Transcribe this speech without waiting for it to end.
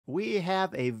We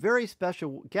have a very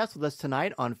special guest with us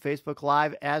tonight on Facebook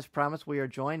Live. As promised, we are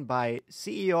joined by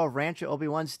CEO of Rancho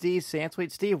Obi-Wan, Steve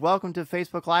Sansweet. Steve, welcome to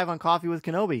Facebook Live on Coffee with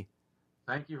Kenobi.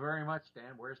 Thank you very much,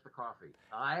 Dan. Where's the coffee?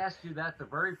 I asked you that the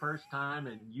very first time,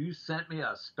 and you sent me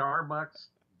a Starbucks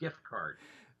gift card.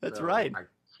 That's so right. I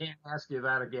can't ask you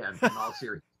that again, in all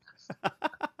seriousness.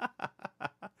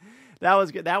 That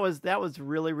was good. That was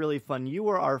really, really fun. You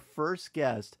were our first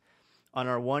guest on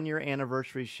our 1-year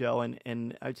anniversary show,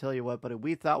 and I tell you what, buddy,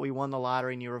 we thought we won the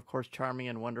lottery, and you were, of course, charming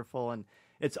and wonderful, and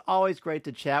it's always great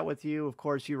to chat with you. Of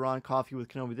course, you were on Coffee with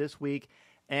Kenobi this week,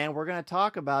 and we're going to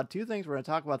talk about two things. We're going to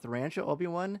talk about the Rancho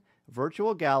Obi-Wan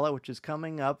Virtual Gala, which is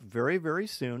coming up very, very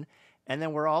soon, and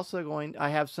then we're also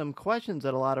I have some questions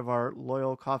that a lot of our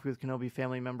loyal Coffee with Kenobi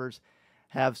family members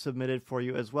have submitted for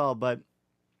you as well, but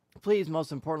please,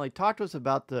 most importantly, talk to us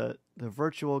about the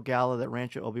virtual gala that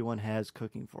Rancho Obi-Wan has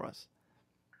cooking for us.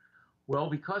 Well,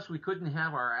 because we couldn't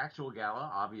have our actual gala,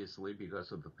 obviously,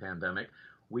 because of the pandemic,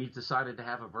 we've decided to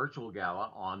have a virtual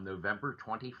gala on November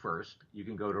 21st. You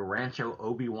can go to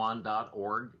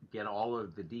ranchoobiwan.org, get all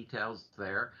of the details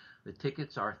there. The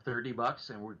tickets are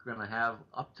 $30, and we're going to have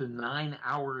up to 9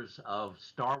 hours of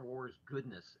Star Wars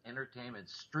goodness, entertainment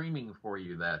streaming for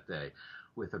you that day,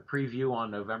 with a preview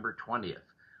on November 20th.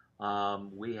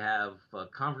 We have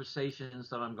conversations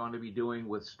that I'm going to be doing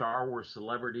with Star Wars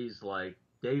celebrities like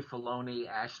Dave Filoni,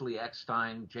 Ashley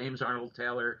Eckstein, James Arnold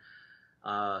Taylor,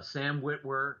 Sam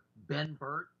Witwer, Ben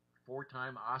Burt,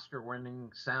 4-time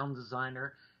Oscar-winning sound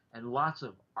designer, and lots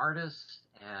of artists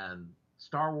and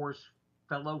Star Wars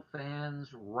fellow fans,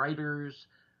 writers,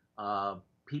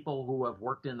 people who have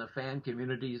worked in the fan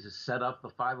communities to set up the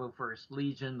 501st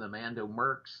Legion, the Mando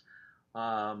Mercs,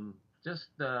 just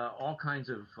all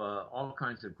kinds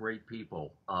of great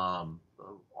people,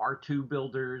 R2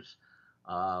 builders.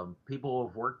 People who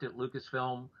have worked at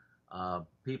Lucasfilm,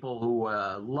 people who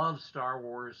love Star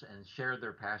Wars and share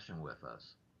their passion with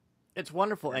us. It's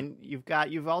wonderful, and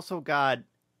you've also got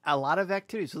a lot of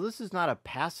activity. So this is not a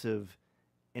passive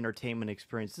entertainment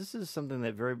experience. This is something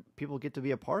that people get to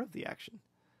be a part of the action.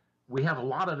 We have a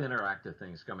lot of interactive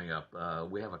things coming up.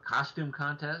 We have a costume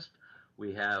contest.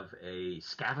 We have a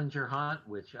scavenger hunt,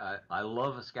 which I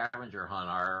love a scavenger hunt.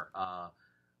 Our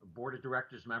board of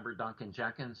directors member Duncan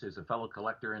Jenkins, who's a fellow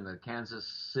collector in the Kansas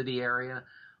City area,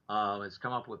 has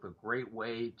come up with a great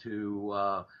way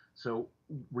to so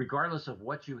regardless of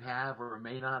what you have or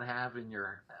may not have in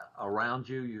your around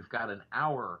you, you've got an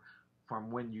hour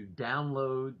from when you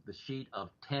download the sheet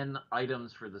of 10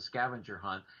 items for the scavenger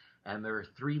hunt, and there are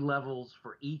 3 levels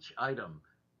for each item.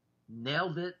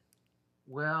 Nailed it?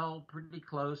 Well, pretty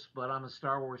close, but I'm a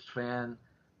Star Wars fan.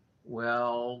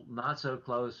 Well, not so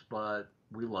close, but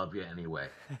we love you anyway.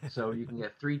 So you can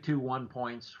get 3, 2, 1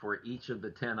 points for each of the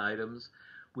 10 items.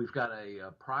 We've got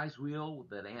a prize wheel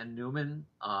that Ann Newman,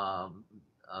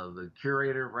 the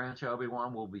curator of Rancho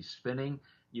Obi-Wan, will be spinning.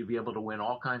 You'll be able to win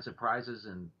all kinds of prizes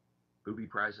and booby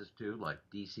prizes too, like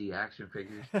DC action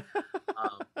figures.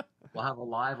 We'll have a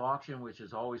live auction, which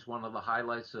is always one of the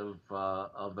highlights of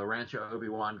the Rancho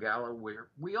Obi-Wan Gala. We're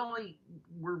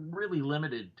really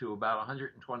limited to about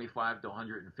 125 to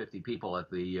 150 people at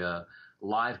the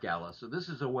live gala. So this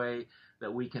is a way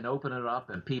that we can open it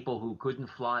up, and people who couldn't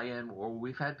fly in, or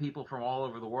we've had people from all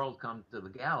over the world come to the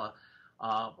gala.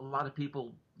 A lot of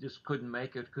people just couldn't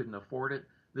make it, couldn't afford it.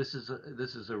 This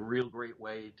is a real great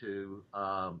way to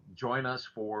join us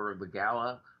for the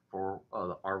gala, for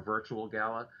our virtual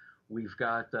gala. We've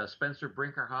got Spencer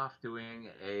Brinkerhoff doing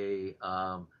a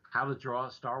how to draw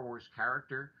a Star Wars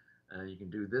character. You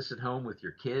can do this at home with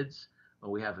your kids.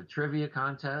 We have a trivia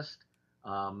contest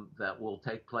that will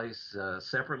take place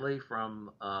separately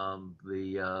from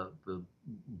the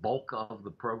bulk of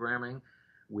the programming.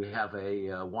 We have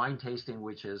a wine tasting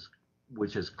which is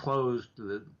closed.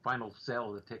 The final sale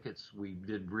of the tickets, we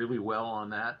did really well on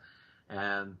that.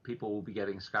 And people will be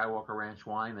getting Skywalker Ranch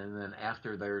wine, and then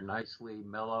after they're nicely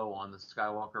mellow on the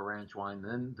Skywalker Ranch wine,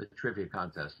 then the trivia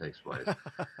contest takes place.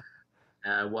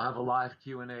 And we'll have a live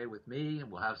Q&A with me,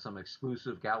 and we'll have some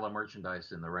exclusive gala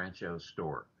merchandise in the Rancho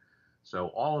store. So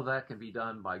all of that can be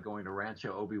done by going to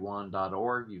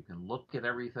ranchoobiwan.org. You can look at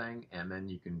everything, and then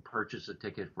you can purchase a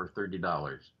ticket for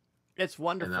 $30. It's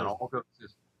wonderful. And that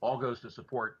all goes to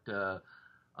support the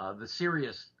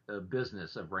serious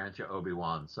business of Rancho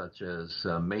Obi-Wan, such as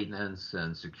maintenance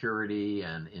and security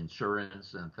and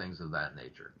insurance and things of that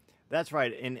nature. That's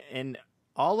right. And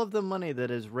all of the money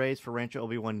that is raised for Rancho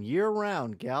Obi-Wan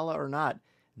year-round, gala or not,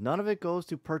 none of it goes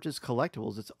to purchase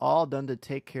collectibles. It's all done to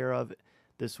take care of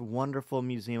this wonderful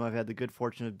museum. I've had the good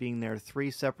fortune of being there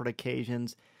 3 separate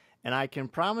occasions, and I can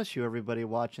promise you, everybody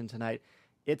watching tonight,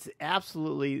 It's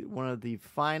absolutely one of the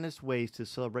finest ways to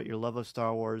celebrate your love of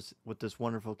Star Wars with this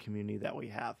wonderful community that we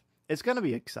have. It's going to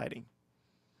be exciting.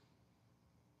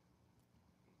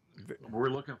 We're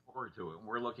looking forward to it.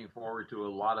 We're looking forward to a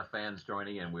lot of fans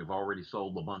joining in. We've already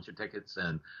sold a bunch of tickets,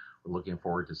 and we're looking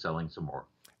forward to selling some more.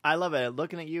 I love it.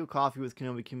 Looking at you, Coffee with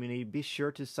Kenobi community. Be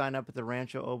sure to sign up at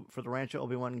the for the Rancho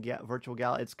Obi-Wan Virtual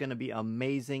Gala. It's going to be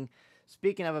amazing.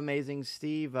 Speaking of amazing,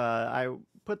 Steve, I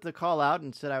put the call out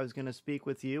and said I was going to speak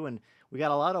with you, and we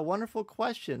got a lot of wonderful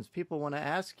questions people want to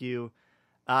ask you.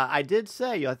 I did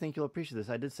say, I think you'll appreciate this.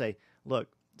 I did say, look,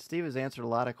 Steve has answered a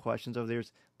lot of questions over the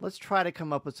years. Let's try to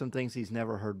come up with some things he's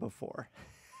never heard before.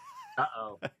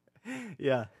 Uh-oh.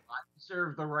 Yeah. I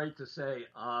reserve the right to say,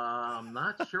 I'm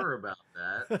not sure about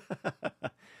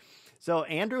that. So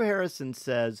Andrew Harrison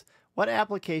says, what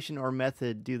application or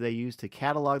method do they use to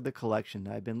catalog the collection?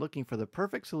 I've been looking for the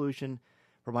perfect solution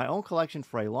for my own collection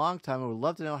for a long time. I would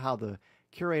love to know how the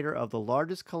curator of the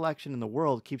largest collection in the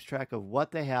world keeps track of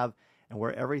what they have and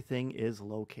where everything is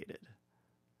located.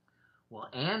 Well,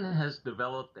 Anne has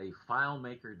developed a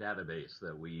FileMaker database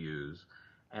that we use.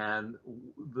 And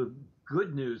the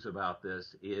good news about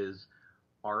this is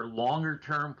our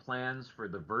longer-term plans for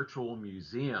the virtual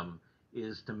museum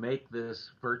is to make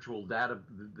this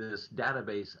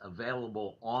database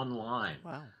available online.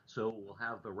 Wow. So we'll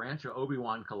have the Rancho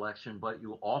Obi-Wan collection, but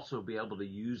you'll also be able to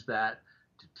use that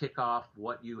to tick off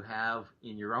what you have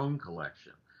in your own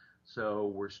collection.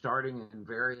 So we're starting in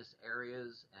various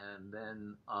areas, and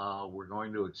then we're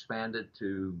going to expand it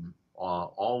to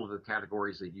all of the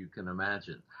categories that you can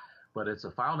imagine. But it's a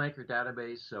FileMaker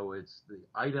database, so it's the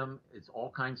item, it's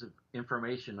all kinds of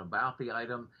information about the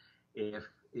item.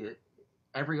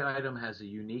 Every item has a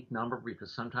unique number,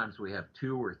 because sometimes we have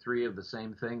 2 or 3 of the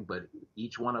same thing, but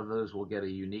each one of those will get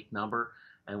a unique number,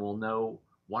 and we'll know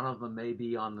one of them may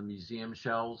be on the museum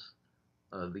shelves,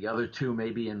 the other 2 may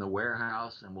be in the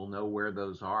warehouse, and we'll know where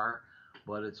those are.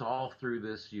 But it's all through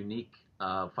this unique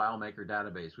FileMaker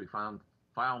database. We found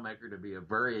FileMaker to be a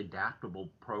very adaptable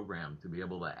program to be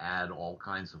able to add all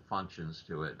kinds of functions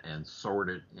to it and sort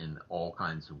it in all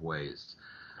kinds of ways.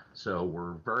 So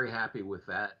we're very happy with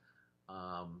that.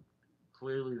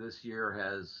 Clearly, this year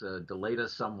has delayed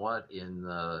us somewhat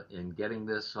in getting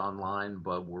this online,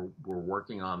 but we're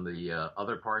working on the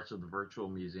other parts of the virtual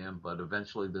museum. But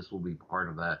eventually, this will be part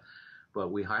of that.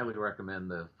 But we highly recommend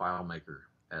the FileMaker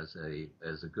as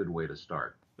a good way to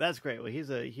start. That's great. Well, he's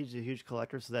a huge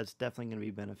collector, so that's definitely going to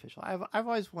be beneficial. I've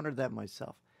always wondered that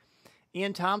myself.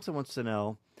 Ian Thompson wants to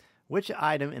know, which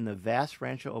item in the vast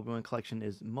Rancho Obi-Wan collection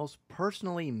is most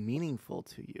personally meaningful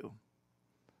to you?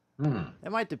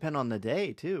 That might depend on the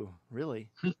day, too, really.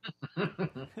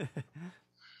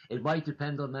 It might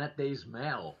depend on that day's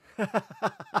mail.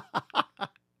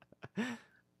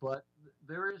 But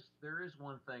there is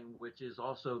one thing which is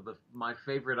also my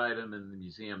favorite item in the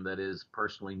museum that is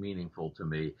personally meaningful to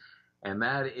me, and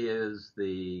that is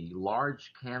the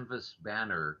large canvas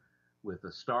banner with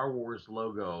the Star Wars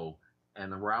logo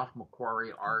and the Ralph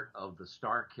McQuarrie art of the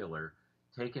Star Killer,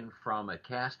 taken from a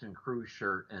cast and crew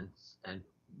shirt and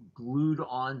glued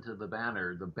onto the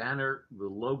banner. The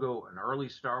logo, an early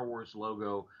Star Wars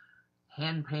logo,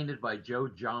 hand painted by Joe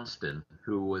Johnston,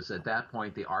 who was at that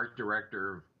point the art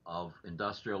director of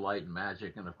Industrial Light and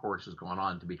Magic, and of course has gone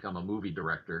on to become a movie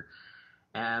director.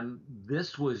 And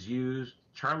this was used,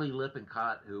 Charlie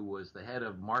Lippincott, who was the head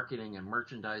of marketing and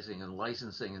merchandising and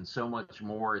licensing and so much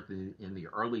more in the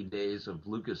early days of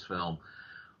Lucasfilm,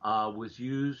 was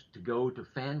used to go to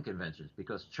fan conventions,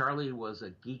 because Charlie was a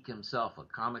geek himself, a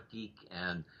comic geek,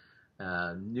 and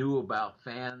knew about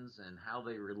fans and how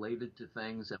they related to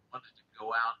things, and wanted to go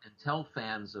out and tell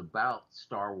fans about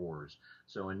Star Wars.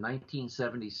 So in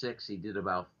 1976, he did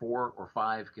about 4 or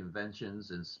 5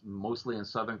 conventions, mostly in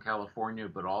Southern California,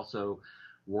 but also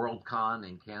Worldcon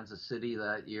in Kansas City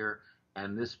that year.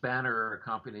 And this banner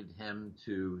accompanied him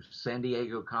to San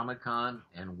Diego Comic-Con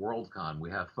and Worldcon.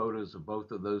 We have photos of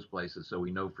both of those places, so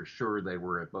we know for sure they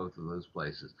were at both of those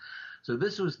places. So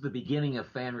this was the beginning of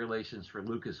fan relations for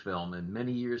Lucasfilm. And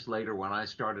many years later, when I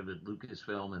started at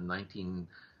Lucasfilm in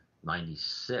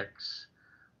 1996,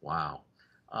 wow,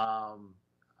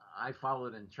 I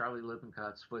followed in Charlie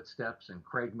Lippincott's footsteps and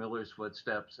Craig Miller's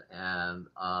footsteps, and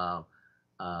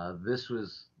this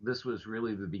was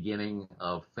really the beginning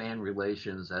of fan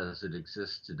relations as it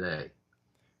exists today.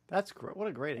 That's great. What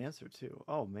a great answer, too.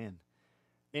 Oh, man.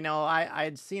 You know, I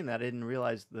had seen that. I didn't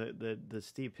realize the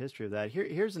steep history of that.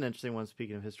 Here's an interesting one,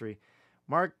 speaking of history.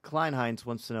 Mark Kleinheinz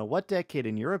wants to know, what decade,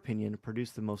 in your opinion,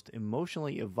 produced the most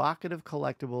emotionally evocative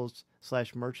collectibles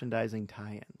 / merchandising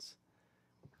tie-ins?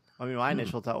 I mean, my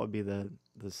initial thought would be the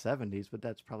 70s, but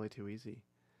that's probably too easy.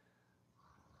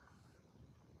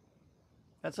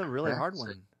 That's a really hard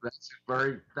one.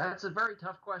 That's a very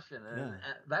tough question, and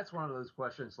Yeah. that's one of those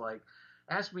questions like,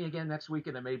 ask me again next week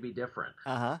and it may be different.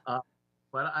 Uh-huh.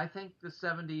 But I think the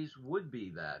 '70s would be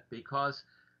that because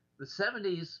the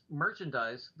 '70s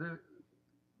merchandise, the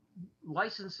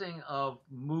licensing of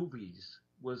movies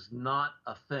was not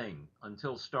a thing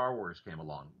until Star Wars came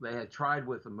along. They had tried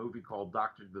with a movie called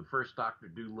the first Doctor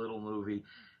Dolittle movie,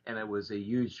 and it was a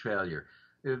huge failure.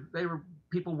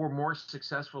 People were more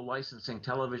successful licensing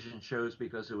television shows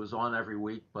because it was on every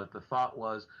week, but the thought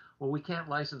was, well, we can't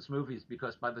license movies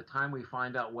because by the time we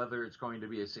find out whether it's going to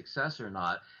be a success or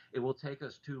not, it will take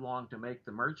us too long to make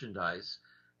the merchandise,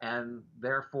 and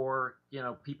therefore,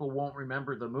 people won't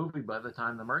remember the movie by the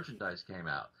time the merchandise came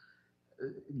out.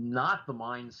 Not the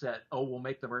mindset, oh, we'll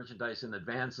make the merchandise in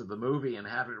advance of the movie and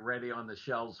have it ready on the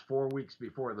shelves 4 weeks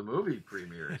before the movie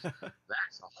premieres.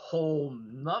 That's a whole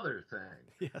nother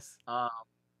thing. Yes.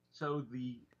 So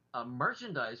the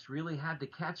merchandise really had to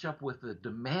catch up with the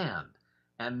demand.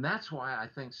 And that's why I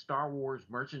think Star Wars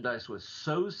merchandise was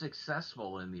so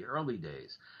successful in the early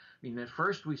days. I mean, at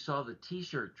first we saw the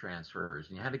T-shirt transfers,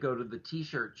 and you had to go to the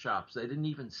T-shirt shops. They didn't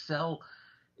even sell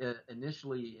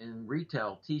initially in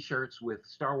retail T-shirts with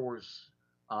Star Wars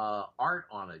art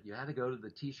on it. You had to go to the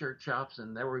T-shirt shops,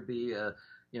 and there would be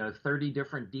 30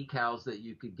 different decals that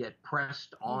you could get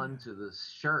pressed onto the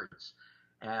shirts.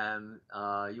 And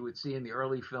you would see in the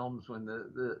early films when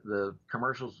the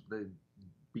commercials, they'd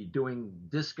be doing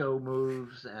disco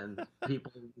moves, and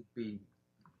people would be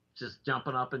just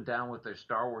jumping up and down with their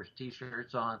Star Wars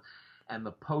T-shirts on, and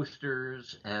the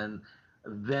posters, and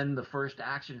then the first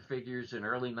action figures in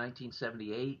early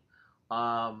 1978,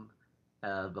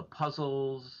 the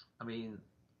puzzles. I mean,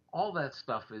 all that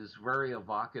stuff is very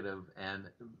evocative, and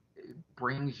it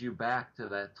brings you back to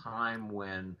that time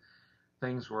when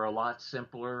things were a lot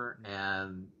simpler,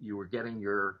 and you were getting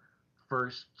your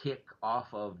first kick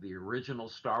off of the original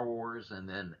Star Wars, and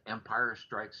then Empire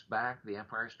Strikes Back, The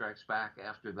Empire Strikes Back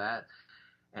after that.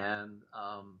 And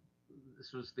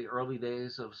this was the early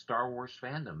days of Star Wars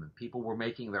fandom. And people were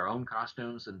making their own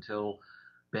costumes until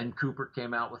Ben Cooper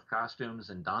came out with costumes,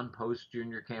 and Don Post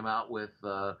Jr. came out with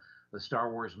the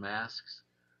Star Wars masks.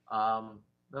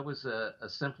 That was a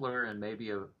simpler and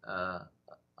maybe a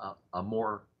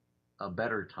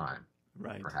better time,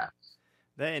 right? Perhaps.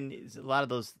 Then a lot of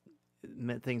those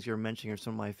things you're mentioning are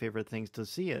some of my favorite things to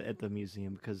see at the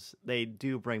museum, because they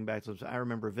do bring back those. I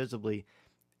remember visibly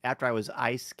after I was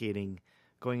ice skating,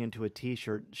 going into a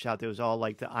T-shirt shop that was all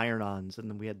like the iron-ons, and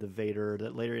then we had the Vader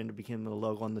that later ended up becoming the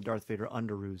logo on the Darth Vader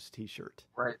Underoos T-shirt.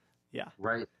 Right. Yeah.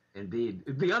 Right. Indeed.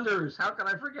 The Underoos. How can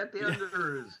I forget the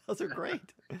Underoos? Those are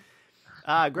great.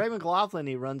 Greg McLaughlin,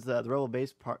 he runs the Rebel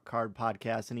Base Card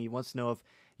podcast, and he wants to know if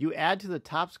you add to the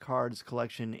Topps cards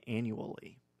collection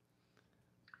annually.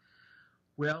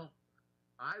 Well,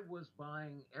 I was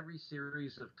buying every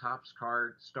series of Topps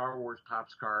card, Star Wars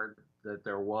Topps card that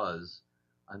there was,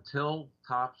 until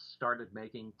Topps started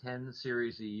making 10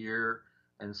 series a year,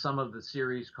 and some of the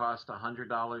series cost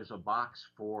 $100 a box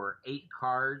for 8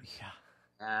 cards. Yeah.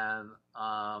 And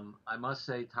I must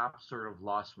say, Topps sort of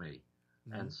lost me.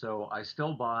 Mm-hmm. And so I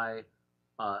still buy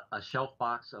a shelf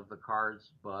box of the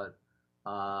cards, but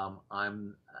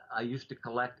I used to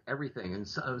collect everything, and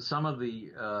some of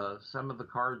the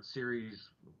card series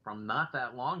from not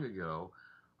that long ago,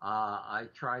 I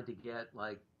tried to get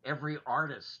like every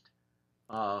artist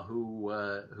who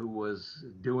was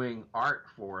doing art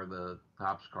for the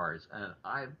Topps cards, and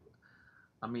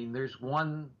I mean, there's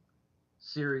one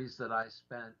series that I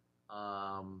spent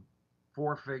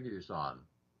 4 figures on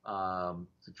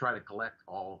to try to collect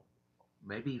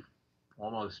maybe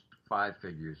almost 5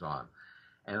 figures on.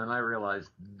 And then I realized,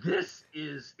 this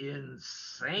is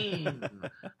insane.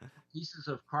 Pieces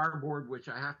of cardboard, which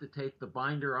I have to take the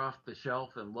binder off the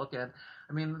shelf and look at.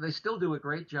 I mean, they still do a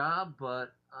great job,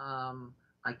 but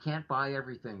I can't buy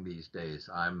everything these days.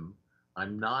 I'm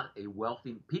not a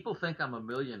wealthy. People think I'm a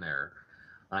millionaire.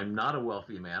 I'm not a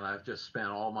wealthy man. I've just spent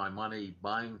all my money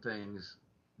buying things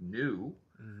new,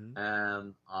 mm-hmm.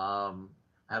 and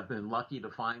have been lucky to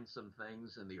find some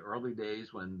things in the early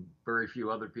days when very few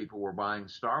other people were buying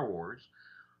Star Wars.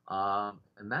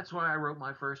 And that's why I wrote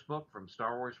my first book, From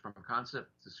Star Wars from Concept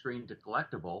to Screen to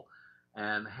Collectible,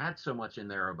 and had so much in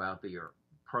there about the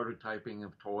prototyping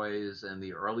of toys and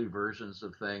the early versions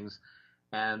of things.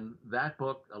 And that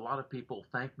book, a lot of people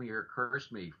thank me or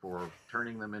curse me for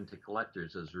turning them into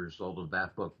collectors as a result of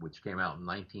that book, which came out in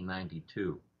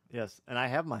 1992. Yes, and I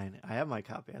have mine. I have my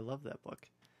copy. I love that book.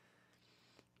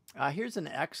 Here's an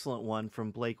excellent one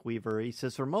from Blake Weaver. He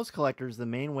says, for most collectors, the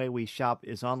main way we shop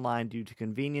is online due to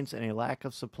convenience and a lack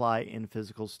of supply in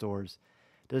physical stores.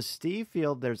 Does Steve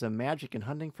feel there's a magic in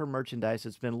hunting for merchandise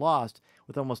that's been lost,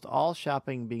 with almost all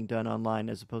shopping being done online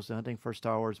as opposed to hunting for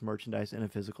Star Wars merchandise in a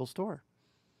physical store?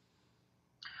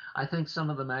 I think some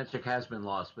of the magic has been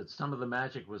lost, but some of the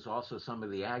magic was also some of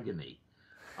the agony.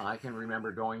 I can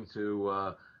remember going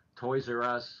to Toys R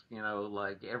Us,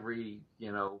 like every,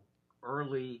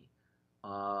 early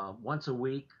once a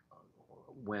week,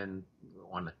 when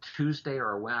on a Tuesday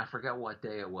or when I forget what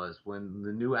day it was, when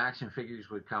the new action figures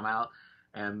would come out,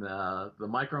 and the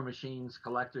Micro Machines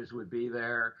collectors would be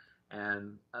there,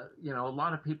 and a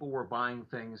lot of people were buying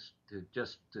things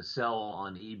to sell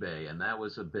on eBay, and that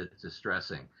was a bit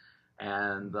distressing.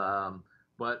 And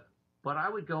but I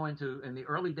would go in the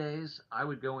early days, I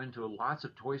would go into lots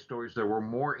of toy stores. There were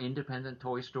more independent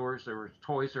toy stores. There was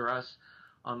Toys R Us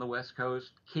on the West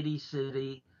Coast, Kitty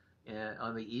City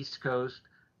on the East Coast.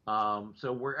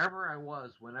 So wherever I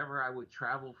was, whenever I would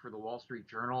travel for the Wall Street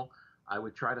Journal, I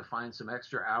would try to find some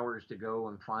extra hours to go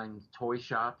and find toy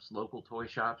shops, local toy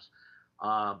shops.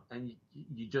 And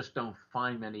you just don't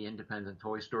find many independent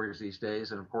toy stores these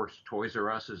days. And of course, Toys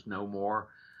R Us is no more.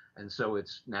 And so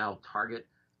it's now Target.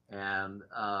 And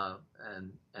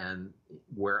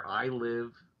where I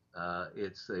live,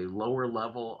 it's a lower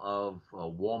level of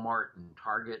Walmart and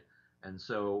Target. And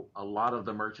so a lot of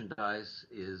the merchandise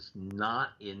is not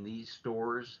in these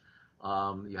stores.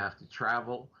 You have to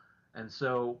travel. And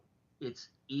so it's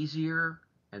easier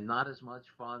and not as much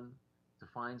fun to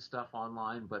find stuff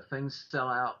online, but things sell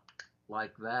out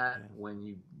like that when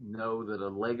you know that a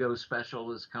Lego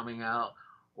special is coming out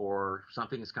or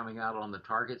something is coming out on the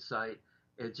Target site.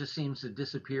 It just seems to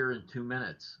disappear in 2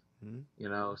 minutes,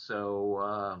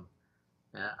 So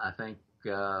I think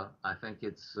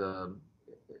it's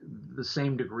the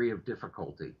same degree of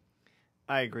difficulty.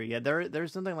 I agree. Yeah,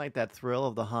 there's something like that thrill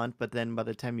of the hunt, but then by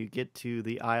the time you get to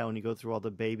the aisle and you go through all the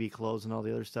baby clothes and all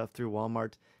the other stuff through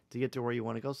Walmart to get to where you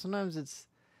want to go, sometimes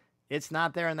it's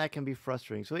not there, and that can be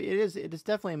frustrating. So it is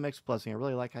definitely a mixed blessing. I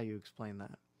really like how you explain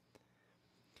that.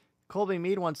 Colby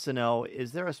Mead wants to know: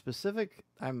 is there a specific?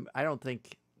 I don't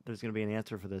think there's going to be an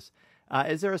answer for this.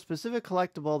 Is there a specific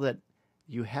collectible that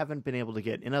you haven't been able to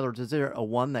get? In other words, is there a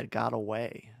one that got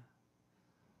away?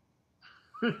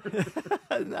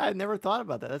 I never thought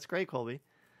about that. That's great, Colby.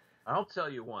 I'll tell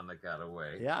you one that got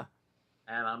away. Yeah.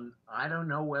 And I don't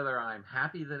know whether I'm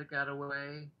happy that it got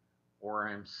away or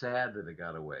I'm sad that it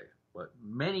got away. But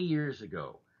many years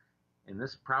ago, and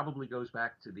this probably goes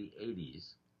back to the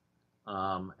 80s,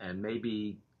 and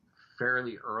maybe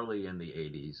fairly early in the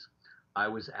 80s, I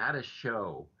was at a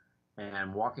show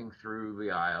and walking through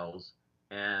the aisles,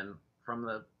 and from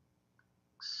the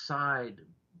side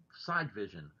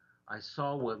vision, I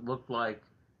saw what looked like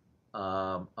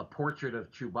a portrait of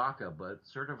Chewbacca, but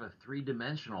sort of a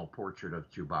three-dimensional portrait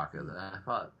of Chewbacca. That I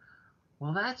thought,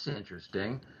 well, that's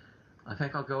interesting. I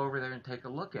think I'll go over there and take a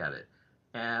look at it.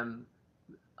 And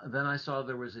then I saw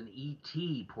there was an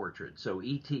E.T. portrait. So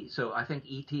I think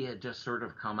E.T. had just sort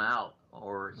of come out,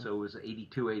 or so it was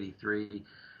 82, 83.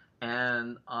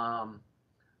 And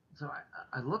so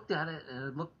I looked at it,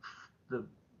 and the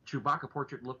Chewbacca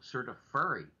portrait looked sort of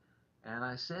furry. And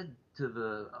I said to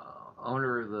the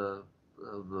owner of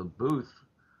the booth,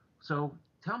 "So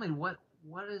tell me, what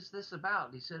is this about?"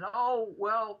 And he said, "Oh,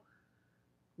 well,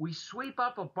 we sweep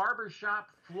up a barbershop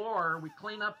floor, we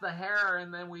clean up the hair,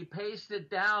 and then we paste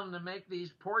it down to make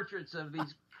these portraits of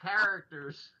these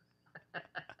characters."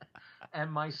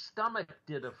 And my stomach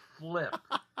did a flip.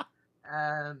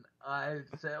 And I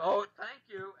said, "Oh, thank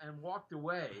you," and walked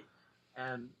away.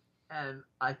 And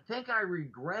I think I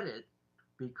regret it,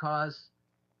 because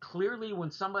clearly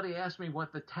when somebody asked me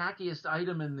what the tackiest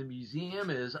item in the museum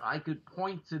is, I could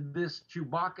point to this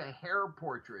Chewbacca hair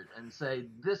portrait and say,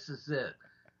 this is it.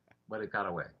 But it got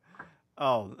away.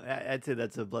 Oh, I'd say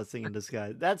that's a blessing in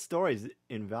disguise. That story's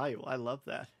invaluable. I love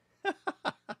that.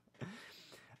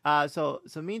 So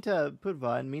Minta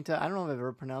Pudva, and Minta, I don't know if I've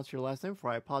ever pronounced your last name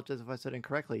before. I apologize if I said it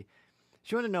incorrectly.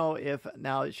 She wanted to know if,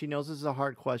 now she knows this is a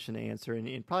hard question to answer,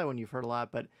 and probably one you've heard a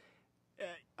lot, but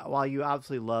while you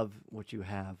obviously love what you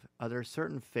have, are there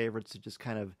certain favorites that just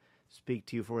kind of speak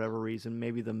to you for whatever reason?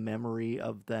 Maybe the memory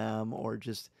of them, or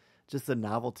just the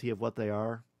novelty of what they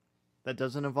are, that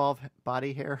doesn't involve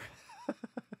body hair?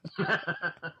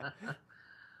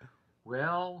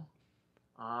 Well,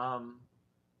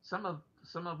 some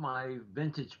of my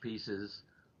vintage pieces,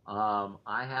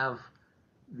 I have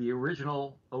the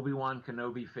original Obi-Wan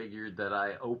Kenobi figure that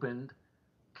I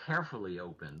carefully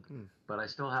opened, but I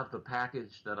still have the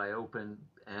package that I opened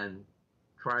and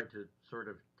tried to sort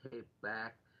of tape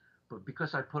back. But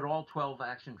because I put all 12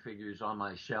 action figures on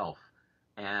my shelf,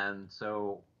 And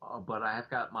so, but I have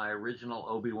got my original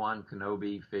Obi-Wan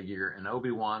Kenobi figure, and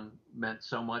Obi-Wan meant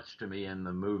so much to me in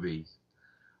the movies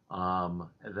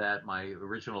that my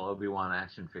original Obi-Wan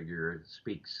action figure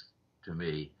speaks to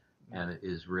me and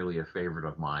is really a favorite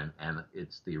of mine. And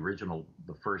it's the original,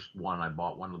 the first one I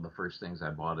bought, one of the first things I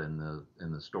bought in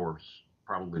the stores,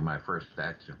 probably my first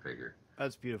action figure.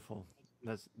 That's beautiful.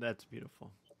 That's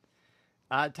beautiful.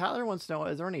 Tyler wants to know: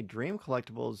 is there any dream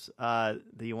collectibles that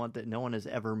you want that no one has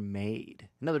ever made?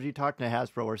 In other words, you talked to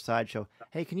Hasbro or Sideshow.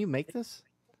 Hey, can you make this?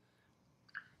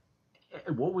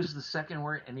 What was the second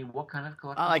word? Any what kind of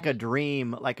collectibles? Like a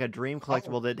dream Oh,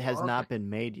 collectible that has okay. not been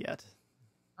made yet.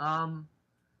 Um,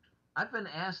 I've been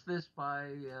asked this by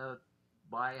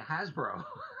Hasbro,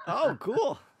 Oh,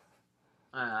 cool.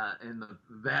 and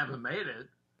they haven't made it.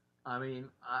 I mean,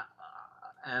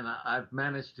 and I've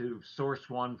managed to source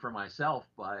one for myself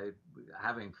by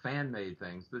having fan made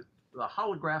things. The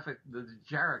holographic, the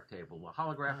Jarek table, the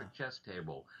Ah, holographic chess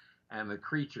table, and the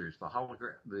creatures, the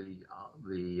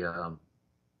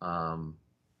um,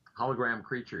 hologram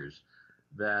creatures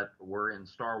that were in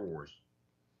Star Wars.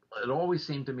 It always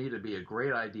seemed to me to be a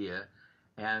great idea,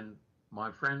 and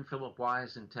my friend Philip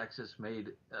Wise in Texas made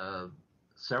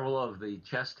several of the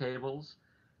chess tables,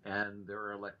 and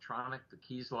they're electronic. The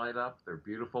keys light up. They're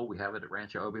beautiful. We have it at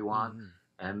Rancho Obi-Wan. mm-hmm.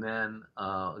 And then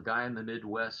a guy in the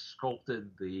Midwest sculpted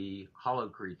the hollow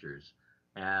creatures,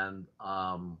 and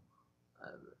uh,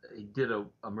 he did a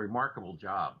remarkable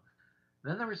job.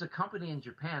 Then there was a company in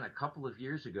Japan a couple of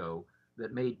years ago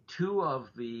that made two of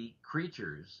the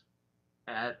creatures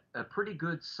at a pretty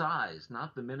good size,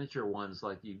 not the miniature ones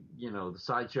like the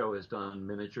Sideshow has done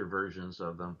miniature versions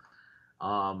of them.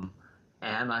 Um,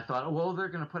 and I thought, oh, well, they're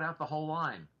going to put out the whole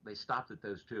line. They stopped at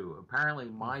those two. Apparently,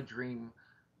 my dream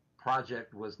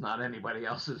project was not anybody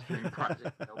else's dream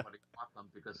project. Nobody bought them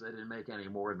because they didn't make any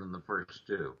more than the first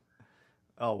two.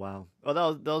 Oh, wow.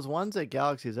 Well, those ones at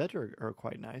Galaxy's Edge are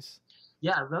quite nice.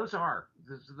 Yeah, those are.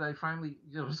 They finally,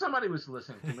 somebody was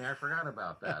listening to me. I forgot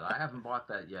about that. I haven't bought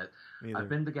that yet. Me I've either.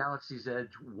 been to Galaxy's Edge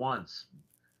once,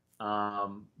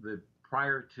 the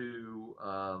prior to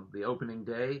the opening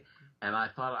day, and I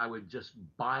thought I would just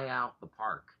buy out the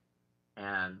park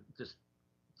and just.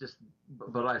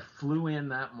 But I flew in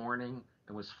that morning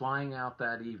and was flying out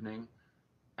that evening,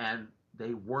 and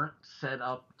they weren't set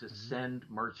up to Mm-hmm. send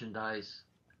merchandise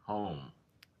home.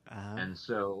 Uh, And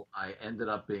so I ended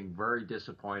up being very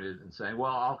disappointed and saying,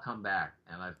 well, I'll come back.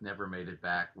 And I've never made it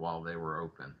back while they were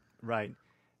open. right.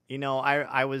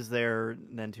 I was there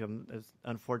then too. It's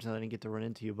unfortunate I didn't get to run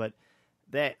into you, but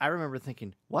I remember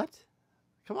thinking, what?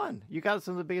 Come on, you got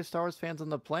some of the biggest Star Wars fans on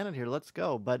the planet here. Let's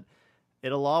go. But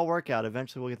it'll all work out.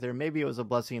 Eventually, we'll get there. Maybe it was a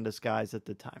blessing in disguise at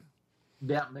the time.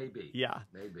 Yeah, maybe. Yeah.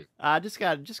 Maybe. Just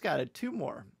got two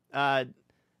more.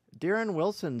 Darren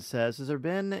Wilson says, has there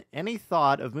been any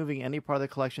thought of moving any part of the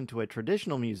collection to a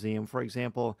traditional museum? For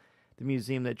example, the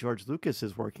museum that George Lucas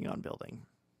is working on building.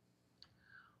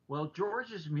 Well,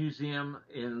 George's Museum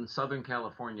in Southern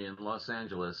California in Los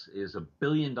Angeles is $1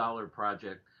 billion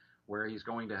project where he's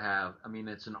going to have, I mean,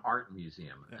 it's an art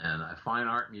museum Yeah. and a fine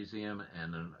art museum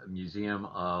and a museum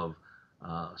of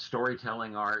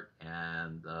storytelling art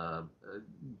and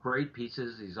great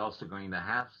pieces. He's also going to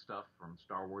have stuff from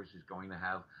Star Wars. He's going to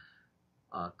have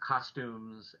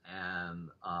costumes and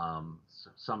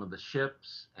some of the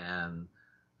ships and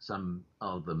some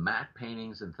of the matte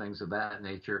paintings and things of that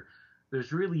nature.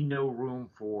 There's really no room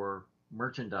for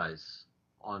merchandise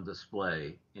on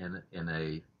display in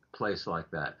a place like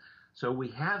that. So we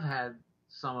have had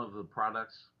some of the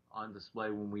products on display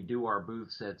when we do our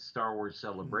booths at Star Wars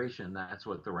Celebration. That's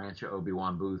what the Rancho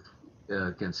Obi-Wan booth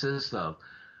consists of.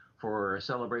 For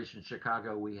Celebration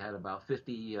Chicago, we had about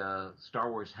 50 Star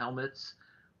Wars helmets.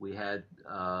 We had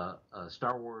a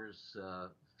Star Wars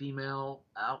female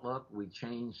outlook. We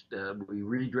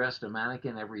redressed a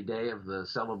mannequin every day of the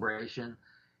celebration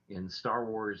in Star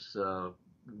Wars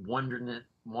wonderment.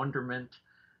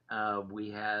 We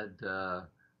had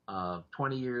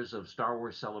 20 years of Star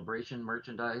Wars Celebration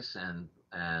merchandise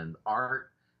and art.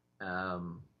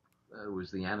 It was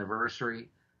the anniversary,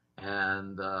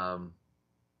 and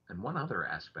one other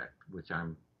aspect which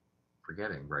I'm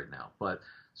forgetting right now. But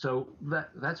so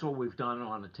that's what we've done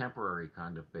on a temporary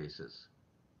kind of basis.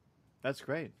 That's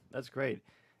great. That's great.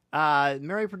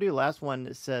 Mary Purdue, last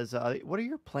one, says, what are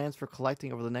your plans for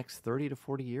collecting over the next 30 to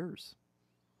 40 years?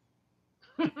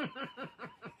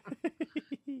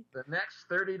 The next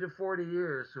 30 to 40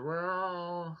 years.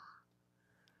 Well,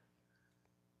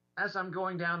 as I'm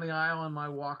going down the aisle in my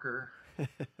walker,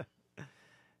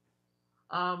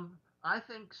 I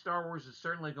think Star Wars is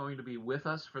certainly going to be with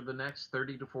us for the next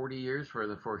 30 to 40 years for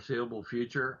the foreseeable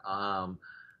future.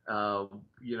 Uh,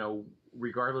 you know,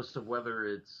 regardless of whether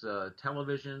it's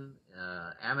television,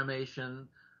 animation,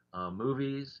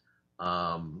 movies,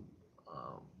 um,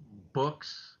 uh,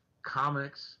 books,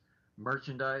 comics,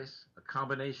 merchandise, a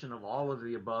combination of all of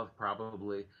the above,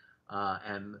 probably,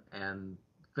 and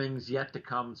things yet to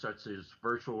come, such as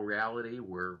virtual reality.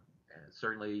 We're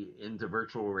certainly into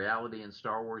virtual reality in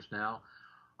Star Wars now.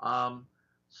 Um,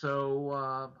 so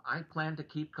I plan to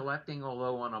keep collecting,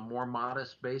 although on a more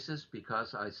modest basis,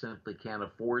 because I simply can't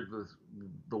afford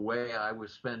the way I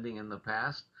was spending in the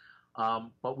past.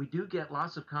 But we do get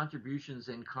lots of contributions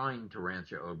in kind to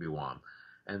Rancho Obi-Wan.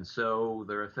 And so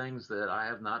there are things that I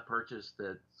have not purchased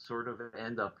that sort of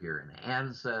end up here. And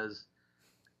Anne says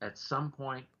at some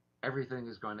point, everything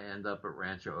is going to end up at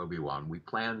Rancho Obi-Wan. We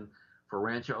plan for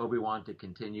Rancho Obi-Wan to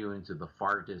continue into the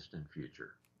far distant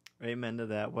future. Amen to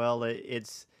that. Well,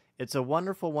 it's a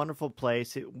wonderful, wonderful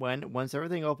place. Once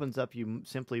everything opens up, you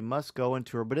simply must go and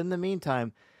tour. But in the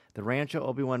meantime, the Rancho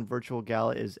Obi-Wan Virtual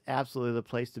Gala is absolutely the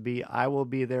place to be. I will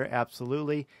be there,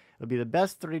 absolutely. It'll be the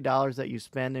best $30 that you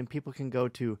spend, and people can go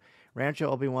to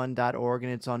ranchoobiwan.org,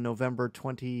 and it's on November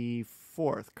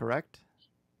 24th, correct?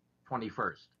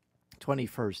 21st.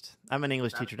 21st. I'm an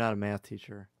English teacher, not a math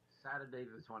teacher. Saturday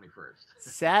the 21st.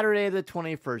 Saturday the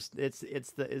 21st.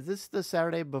 Is this the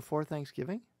Saturday before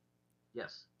Thanksgiving?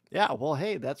 Yes. Yeah, well,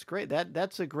 hey, that's great.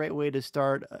 That's a great way to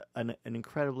start an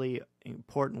incredibly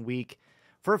important week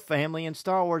for family. And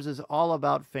Star Wars is all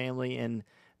about family, and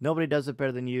nobody does it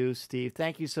better than you, Steve.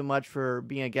 Thank you so much for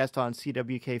being a guest on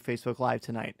CWK Facebook Live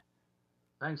tonight.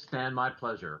 Thanks, Stan. My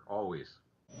pleasure, always.